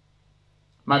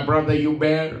my brother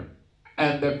Hubert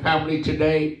and the family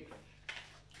today.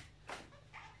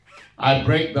 I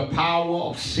break the power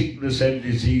of sickness and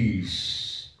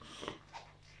disease.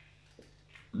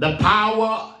 The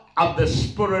power of the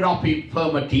spirit of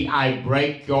infirmity, I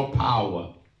break your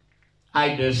power.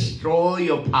 I destroy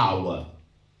your power.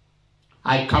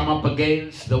 I come up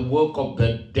against the work of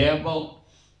the devil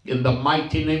in the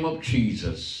mighty name of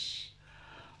Jesus.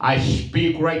 I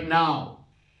speak right now.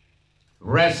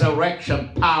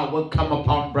 Resurrection power come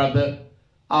upon Brother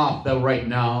Arthur right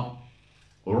now.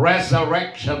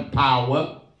 Resurrection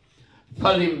power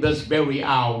fill him this very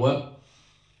hour.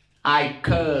 I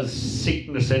curse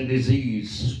sickness and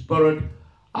disease, spirit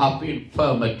of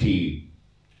infirmity.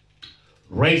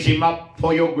 Raise him up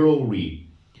for your glory.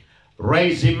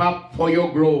 Raise him up for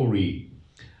your glory.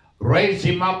 Raise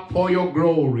him up for your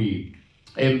glory.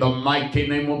 In the mighty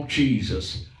name of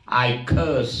Jesus, I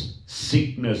curse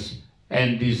sickness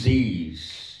and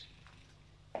disease.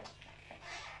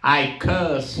 I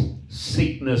curse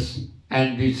sickness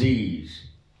and disease.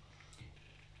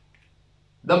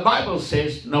 The Bible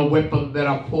says, no weapon that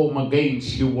are formed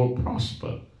against you will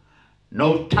prosper.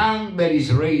 No tongue that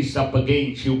is raised up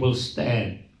against you will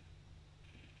stand.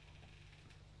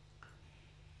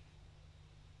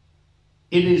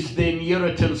 It is the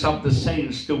inheritance of the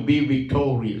saints to be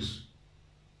victorious.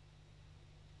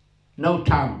 No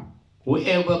tongue will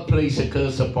ever place a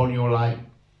curse upon your life.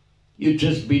 You've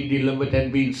just been delivered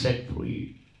and been set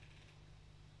free.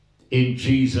 In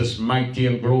Jesus' mighty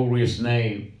and glorious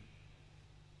name.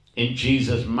 In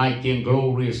Jesus' mighty and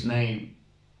glorious name.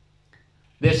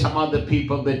 There's some other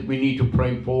people that we need to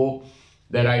pray for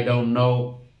that I don't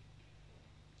know.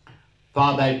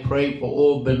 Father, I pray for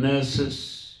all the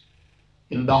nurses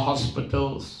in the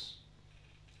hospitals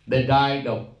that died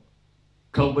of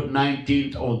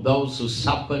COVID-19 or those who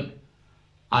suffered.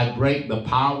 I break the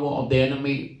power of the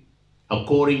enemy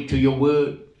according to your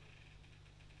word.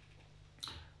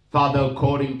 Father,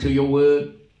 according to your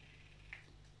word,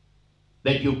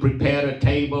 that you prepare a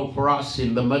table for us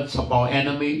in the midst of our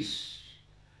enemies,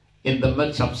 in the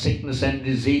midst of sickness and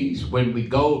disease. When we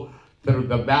go through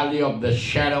the valley of the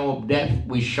shadow of death,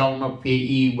 we shall not fear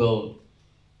evil.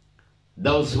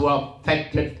 Those who are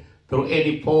affected through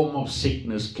any form of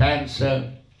sickness,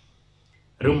 cancer,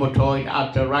 rheumatoid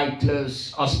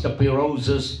arthritis,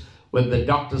 osteoporosis, where the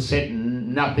doctor said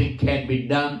nothing can be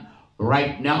done,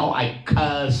 Right now, I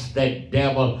curse that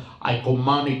devil. I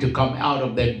command it to come out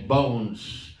of that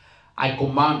bones. I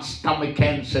command stomach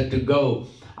cancer to go.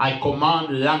 I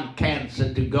command lung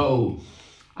cancer to go.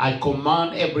 I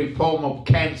command every form of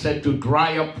cancer to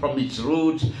dry up from its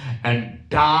roots and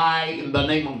die in the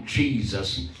name of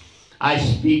Jesus. I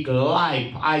speak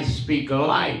life. I speak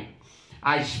life.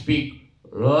 I speak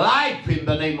life in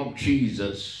the name of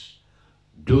Jesus.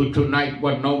 Do tonight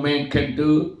what no man can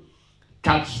do.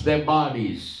 Touch their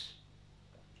bodies.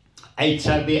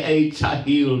 HIV/AIDS are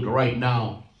healed right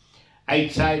now.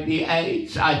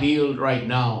 HIV/AIDS are healed right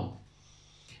now.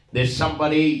 There's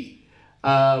somebody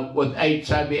with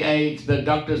HIV/AIDS. The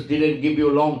doctors didn't give you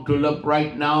long to live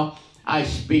right now. I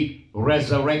speak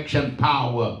resurrection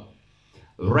power.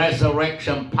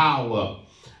 Resurrection power.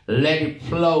 Let it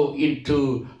flow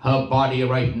into her body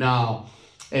right now.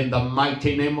 In the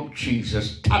mighty name of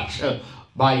Jesus. Touch her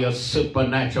by your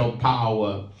supernatural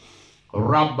power.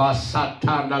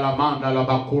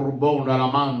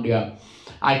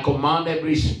 I command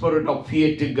every spirit of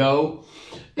fear to go.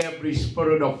 Every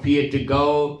spirit of fear to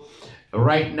go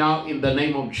right now in the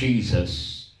name of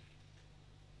Jesus.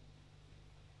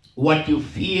 What you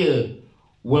fear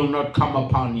will not come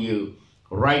upon you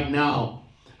right now.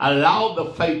 Allow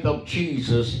the faith of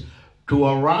Jesus to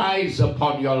arise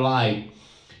upon your life.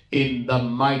 In the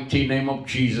mighty name of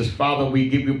Jesus. Father, we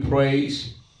give you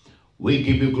praise. We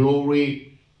give you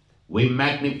glory. We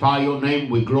magnify your name.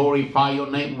 We glorify your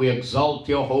name. We exalt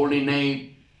your holy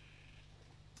name.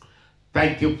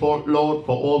 Thank you, Lord,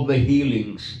 for all the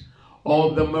healings,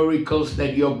 all the miracles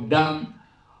that you have done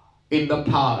in the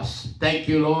past. Thank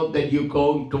you, Lord, that you're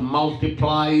going to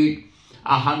multiply it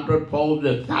 100-fold,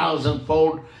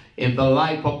 1,000-fold in the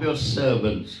life of your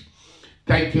servants.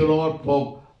 Thank you, Lord,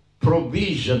 for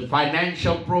provision,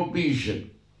 financial provision.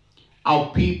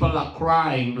 Our people are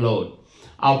crying, Lord.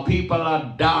 Our people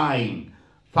are dying.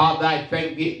 Father, I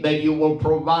thank you that you will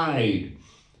provide.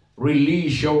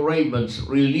 Release your ravens,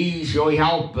 release your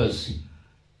helpers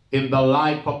in the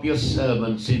life of your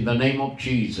servants in the name of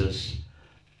Jesus.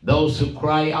 Those who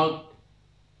cry out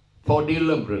for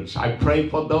deliverance. I pray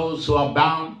for those who are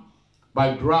bound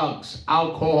by drugs,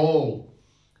 alcohol,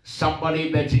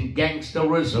 somebody that's in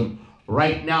gangsterism.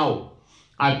 Right now,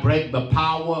 I break the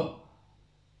power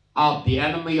of the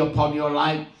enemy upon your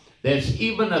life. There's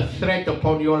even a threat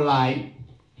upon your life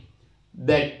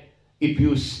that if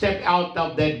you step out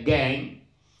of that gang,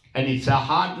 and it's a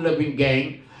hard-living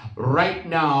gang, right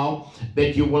now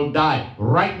that you will die.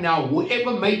 Right now,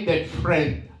 whoever made that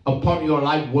threat upon your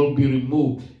life will be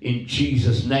removed in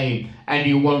Jesus' name. And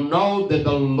you will know that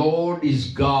the Lord is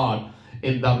God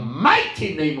in the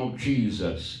mighty name of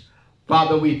Jesus.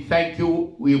 Father, we thank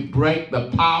you. We break the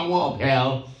power of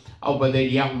hell over that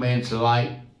young man's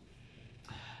life.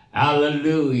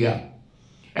 Hallelujah.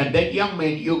 And that young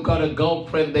man, you got a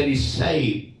girlfriend that is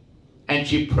saved. And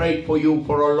she prayed for you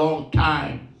for a long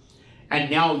time.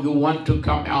 And now you want to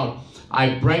come out.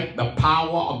 I break the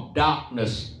power of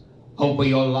darkness over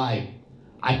your life.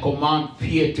 I command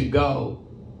fear to go.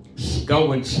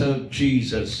 Go and serve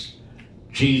Jesus.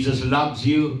 Jesus loves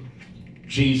you.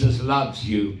 Jesus loves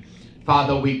you.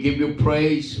 Father, we give you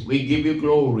praise. We give you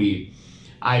glory.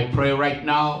 I pray right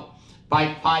now,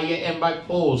 by fire and by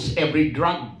force, every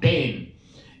drug den,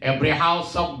 every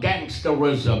house of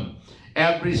gangsterism,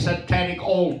 every satanic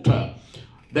altar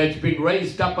that's been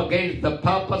raised up against the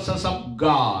purposes of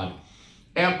God,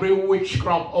 every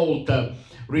witchcraft altar,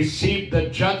 receive the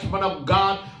judgment of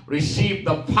God, receive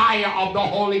the fire of the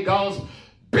Holy Ghost,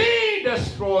 be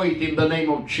destroyed in the name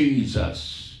of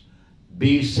Jesus.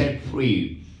 Be set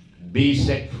free. Be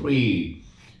set free.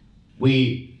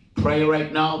 We pray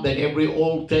right now that every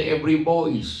altar, every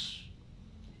voice,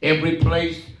 every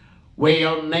place where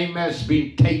your name has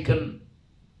been taken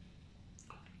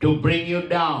to bring you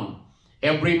down,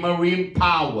 every marine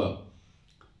power,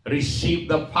 receive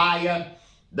the fire,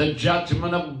 the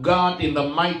judgment of God in the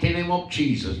mighty name of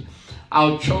Jesus.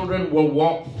 Our children will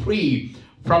walk free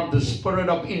from the spirit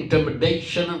of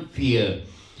intimidation and fear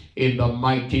in the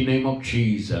mighty name of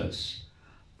Jesus.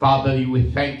 Father,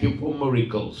 we thank you for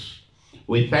miracles.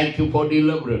 We thank you for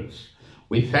deliverance.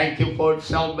 We thank you for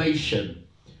salvation.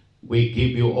 We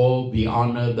give you all the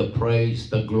honor, the praise,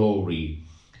 the glory.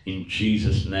 In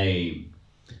Jesus' name.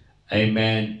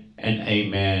 Amen and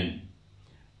amen.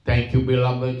 Thank you,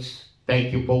 beloveds.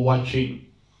 Thank you for watching.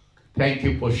 Thank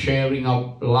you for sharing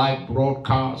our live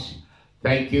broadcast.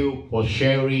 Thank you for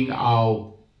sharing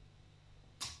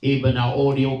even our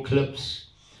audio clips.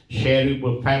 Share it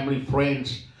with family,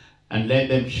 friends, and let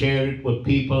them share it with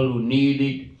people who need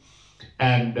it.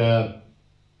 And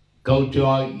go to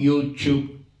our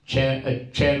YouTube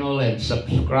channel and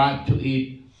subscribe to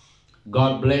it.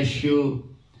 God bless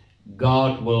you.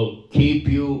 God will keep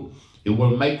you. He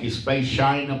will make his face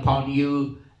shine upon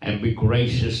you and be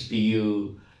gracious to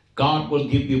you. God will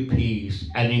give you peace.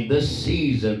 And in this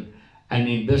season and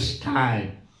in this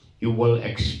time, you will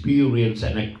experience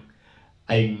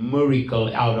a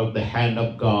miracle out of the hand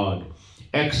of God.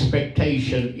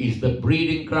 Expectation is the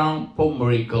breeding ground for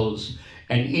miracles.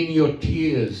 And in your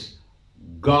tears,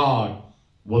 God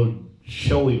will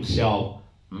show himself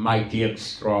mighty and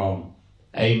strong.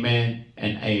 Amen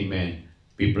and amen.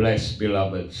 Be blessed,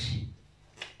 beloveds.